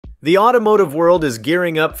The automotive world is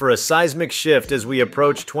gearing up for a seismic shift as we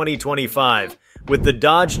approach 2025, with the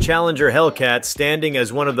Dodge Challenger Hellcat standing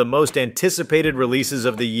as one of the most anticipated releases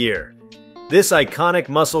of the year. This iconic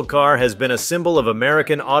muscle car has been a symbol of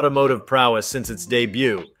American automotive prowess since its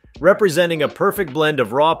debut, representing a perfect blend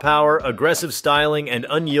of raw power, aggressive styling, and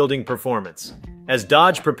unyielding performance. As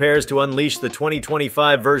Dodge prepares to unleash the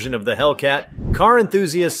 2025 version of the Hellcat, car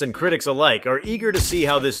enthusiasts and critics alike are eager to see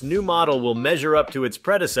how this new model will measure up to its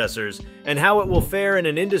predecessors and how it will fare in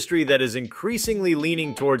an industry that is increasingly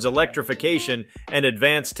leaning towards electrification and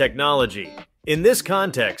advanced technology. In this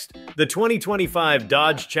context, the 2025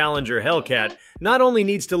 Dodge Challenger Hellcat not only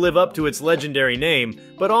needs to live up to its legendary name,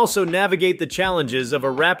 but also navigate the challenges of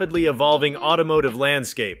a rapidly evolving automotive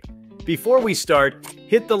landscape. Before we start,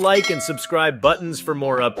 hit the like and subscribe buttons for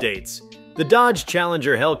more updates. The Dodge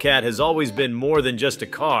Challenger Hellcat has always been more than just a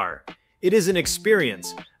car. It is an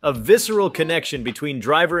experience, a visceral connection between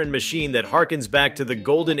driver and machine that harkens back to the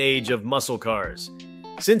golden age of muscle cars.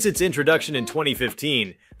 Since its introduction in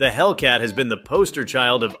 2015, the Hellcat has been the poster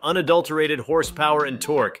child of unadulterated horsepower and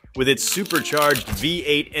torque, with its supercharged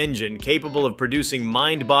V8 engine capable of producing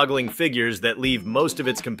mind-boggling figures that leave most of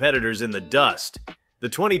its competitors in the dust. The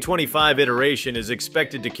 2025 iteration is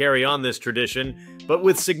expected to carry on this tradition, but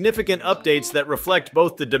with significant updates that reflect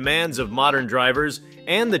both the demands of modern drivers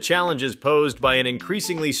and the challenges posed by an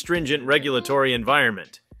increasingly stringent regulatory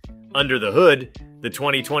environment. Under the hood, the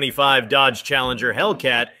 2025 Dodge Challenger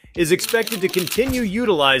Hellcat is expected to continue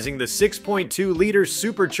utilizing the 6.2-liter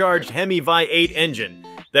supercharged HEMI V8 engine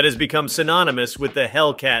that has become synonymous with the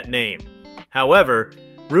Hellcat name. However,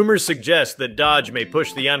 rumors suggest that Dodge may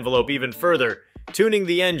push the envelope even further, tuning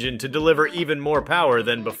the engine to deliver even more power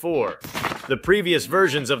than before. The previous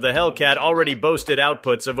versions of the Hellcat already boasted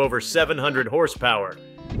outputs of over 700 horsepower,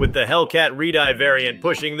 with the Hellcat Redeye variant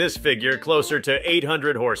pushing this figure closer to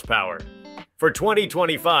 800 horsepower. For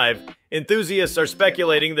 2025, enthusiasts are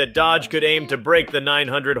speculating that Dodge could aim to break the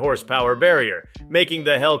 900 horsepower barrier, making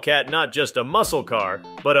the Hellcat not just a muscle car,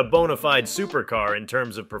 but a bona fide supercar in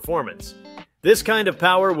terms of performance. This kind of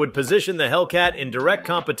power would position the Hellcat in direct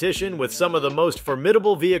competition with some of the most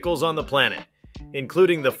formidable vehicles on the planet,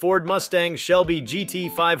 including the Ford Mustang Shelby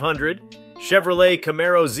GT500, Chevrolet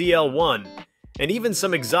Camaro ZL1, and even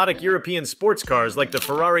some exotic European sports cars like the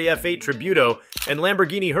Ferrari F8 Tributo and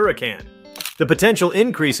Lamborghini Huracan. The potential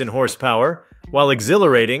increase in horsepower, while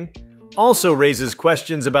exhilarating, also raises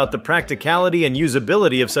questions about the practicality and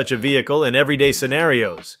usability of such a vehicle in everyday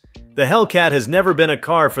scenarios. The Hellcat has never been a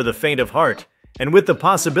car for the faint of heart, and with the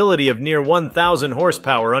possibility of near 1,000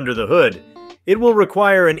 horsepower under the hood, it will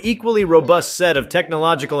require an equally robust set of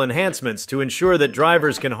technological enhancements to ensure that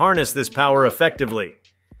drivers can harness this power effectively.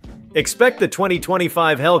 Expect the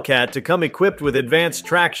 2025 Hellcat to come equipped with advanced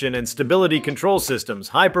traction and stability control systems,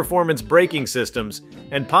 high-performance braking systems,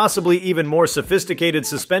 and possibly even more sophisticated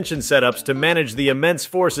suspension setups to manage the immense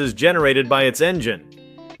forces generated by its engine.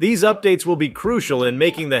 These updates will be crucial in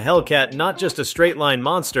making the Hellcat not just a straight-line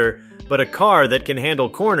monster, but a car that can handle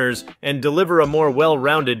corners and deliver a more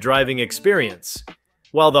well-rounded driving experience.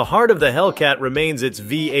 While the heart of the Hellcat remains its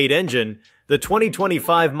V8 engine, the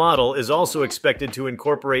 2025 model is also expected to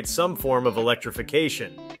incorporate some form of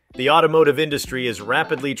electrification. The automotive industry is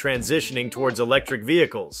rapidly transitioning towards electric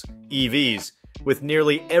vehicles, EVs, with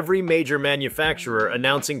nearly every major manufacturer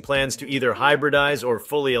announcing plans to either hybridize or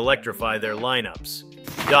fully electrify their lineups.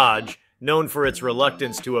 Dodge, known for its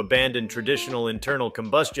reluctance to abandon traditional internal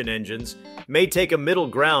combustion engines, may take a middle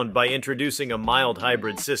ground by introducing a mild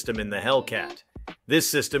hybrid system in the Hellcat. This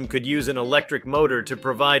system could use an electric motor to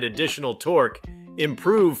provide additional torque,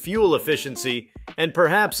 improve fuel efficiency, and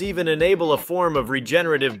perhaps even enable a form of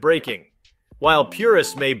regenerative braking. While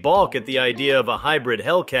purists may balk at the idea of a hybrid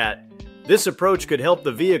Hellcat, this approach could help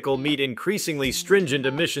the vehicle meet increasingly stringent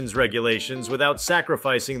emissions regulations without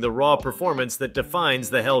sacrificing the raw performance that defines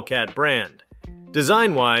the Hellcat brand.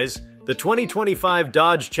 Design-wise, the 2025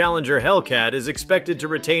 Dodge Challenger Hellcat is expected to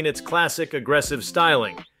retain its classic aggressive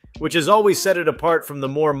styling, which has always set it apart from the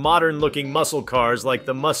more modern-looking muscle cars like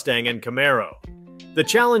the Mustang and Camaro. The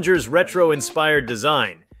Challenger's retro-inspired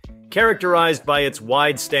design, characterized by its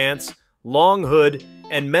wide stance, long hood,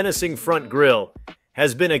 and menacing front grille,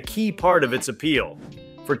 has been a key part of its appeal.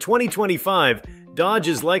 For 2025, Dodge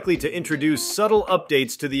is likely to introduce subtle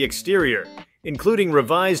updates to the exterior, including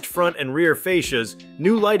revised front and rear fascias,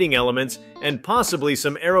 new lighting elements, and possibly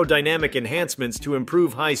some aerodynamic enhancements to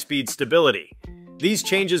improve high-speed stability. These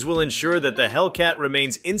changes will ensure that the Hellcat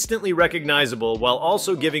remains instantly recognizable while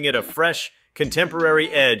also giving it a fresh, contemporary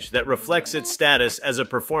edge that reflects its status as a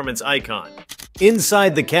performance icon.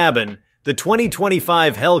 Inside the cabin, The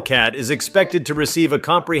 2025 Hellcat is expected to receive a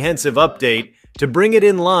comprehensive update to bring it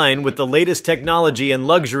in line with the latest technology and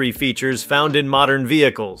luxury features found in modern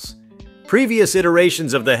vehicles. Previous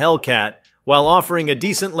iterations of the Hellcat, while offering a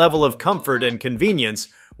decent level of comfort and convenience,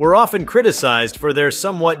 were often criticized for their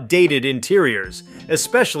somewhat dated interiors,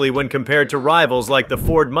 especially when compared to rivals like the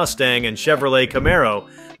Ford Mustang and Chevrolet Camaro,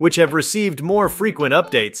 which have received more frequent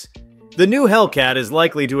updates. The new Hellcat is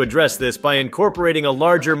likely to address this by incorporating a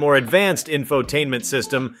larger, more advanced infotainment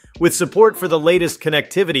system with support for the latest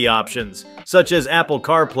connectivity options, such as Apple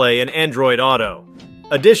CarPlay and Android Auto.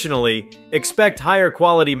 Additionally, expect higher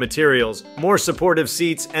quality materials, more supportive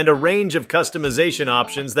seats, and a range of customization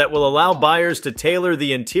options that will allow buyers to tailor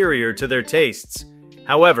the interior to their tastes.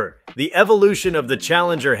 However, the evolution of the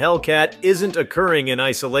Challenger Hellcat isn't occurring in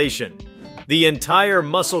isolation. The entire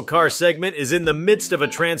muscle car segment is in the midst of a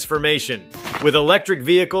transformation, with electric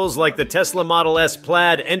vehicles like the Tesla Model S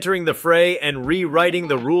Plaid entering the fray and rewriting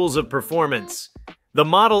the rules of performance. The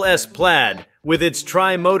Model S Plaid, with its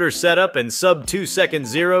tri-motor setup and sub-2-second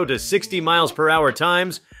 0 to 60 miles per hour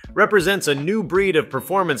times, represents a new breed of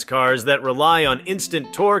performance cars that rely on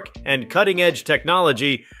instant torque and cutting-edge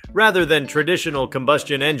technology rather than traditional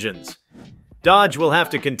combustion engines. Dodge will have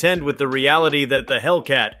to contend with the reality that the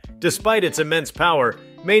Hellcat, despite its immense power,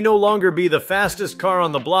 may no longer be the fastest car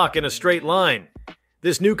on the block in a straight line.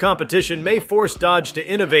 This new competition may force Dodge to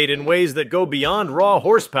innovate in ways that go beyond raw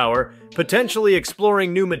horsepower, potentially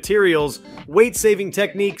exploring new materials, weight-saving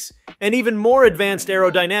techniques, and even more advanced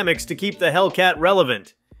aerodynamics to keep the Hellcat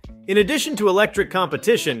relevant. In addition to electric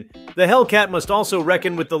competition, the Hellcat must also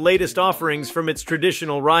reckon with the latest offerings from its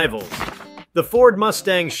traditional rivals. The Ford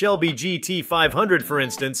Mustang Shelby GT500, for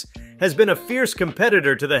instance, has been a fierce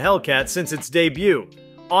competitor to the Hellcat since its debut,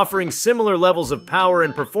 offering similar levels of power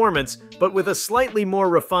and performance, but with a slightly more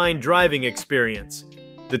refined driving experience.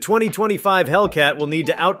 The 2025 Hellcat will need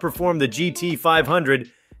to outperform the GT500,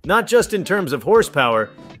 not just in terms of horsepower,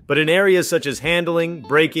 but in areas such as handling,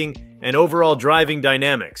 braking, and overall driving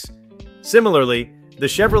dynamics. Similarly, the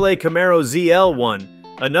Chevrolet Camaro ZL1,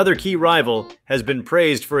 another key rival, has been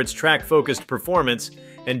praised for its track-focused performance,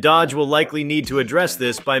 and Dodge will likely need to address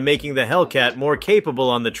this by making the Hellcat more capable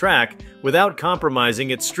on the track without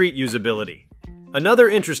compromising its street usability. Another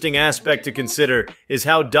interesting aspect to consider is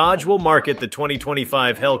how Dodge will market the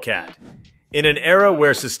 2025 Hellcat. In an era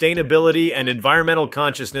where sustainability and environmental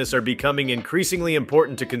consciousness are becoming increasingly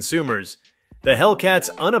important to consumers, the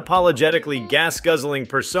Hellcat's unapologetically gas-guzzling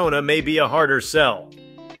persona may be a harder sell.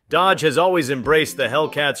 Dodge has always embraced the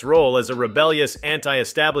Hellcat's role as a rebellious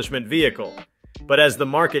anti-establishment vehicle. But as the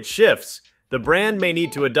market shifts, the brand may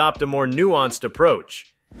need to adopt a more nuanced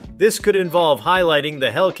approach. This could involve highlighting the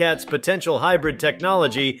Hellcat's potential hybrid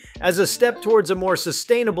technology as a step towards a more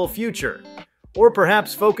sustainable future, or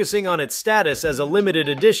perhaps focusing on its status as a limited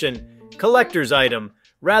edition, collector's item,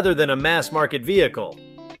 rather than a mass-market vehicle.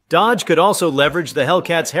 Dodge could also leverage the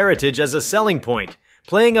Hellcat's heritage as a selling point,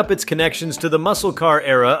 playing up its connections to the muscle car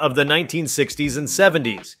era of the 1960s and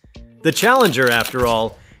 70s. The Challenger, after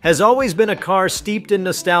all, has always been a car steeped in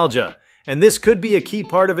nostalgia, and this could be a key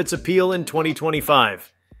part of its appeal in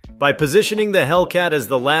 2025. By positioning the Hellcat as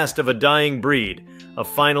the last of a dying breed, a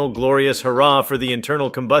final glorious hurrah for the internal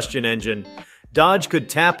combustion engine, Dodge could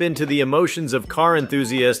tap into the emotions of car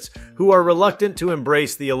enthusiasts who are reluctant to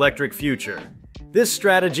embrace the electric future. This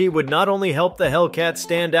strategy would not only help the Hellcat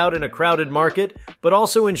stand out in a crowded market, but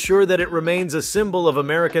also ensure that it remains a symbol of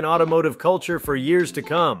American automotive culture for years to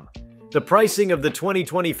come. The pricing of the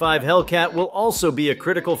 2025 Hellcat will also be a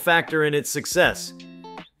critical factor in its success.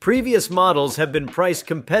 Previous models have been priced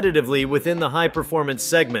competitively within the high-performance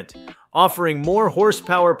segment, offering more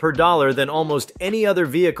horsepower per dollar than almost any other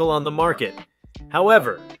vehicle on the market.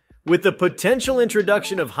 However, with the potential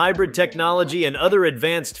introduction of hybrid technology and other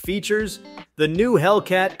advanced features, the new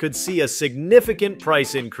Hellcat could see a significant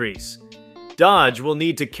price increase. Dodge will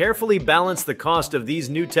need to carefully balance the cost of these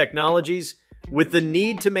new technologies with the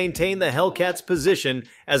need to maintain the Hellcat's position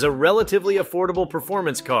as a relatively affordable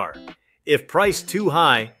performance car. If priced too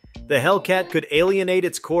high, the Hellcat could alienate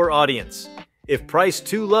its core audience. If priced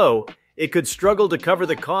too low, it could struggle to cover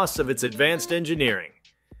the costs of its advanced engineering.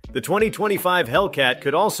 The 2025 Hellcat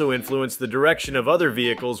could also influence the direction of other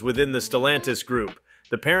vehicles within the Stellantis group,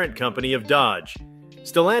 the parent company of Dodge.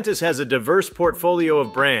 Stellantis has a diverse portfolio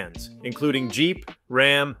of brands, including Jeep,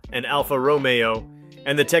 Ram, and Alfa Romeo,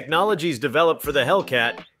 and the technologies developed for the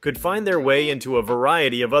Hellcat could find their way into a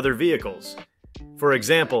variety of other vehicles. For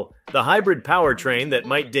example, the hybrid powertrain that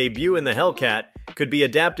might debut in the Hellcat could be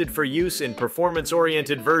adapted for use in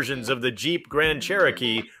performance-oriented versions of the Jeep Grand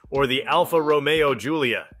Cherokee or the Alfa Romeo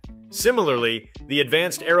Giulia. Similarly, the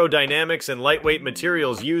advanced aerodynamics and lightweight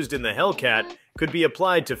materials used in the Hellcat could be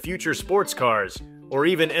applied to future sports cars or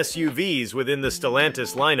even SUVs within the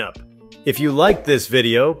Stellantis lineup. If you liked this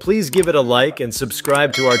video, please give it a like and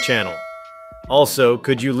subscribe to our channel. Also,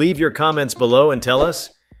 could you leave your comments below and tell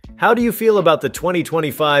us, how do you feel about the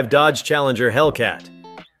 2025 Dodge Challenger Hellcat?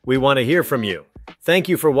 We want to hear from you. Thank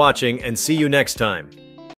you for watching and see you next time.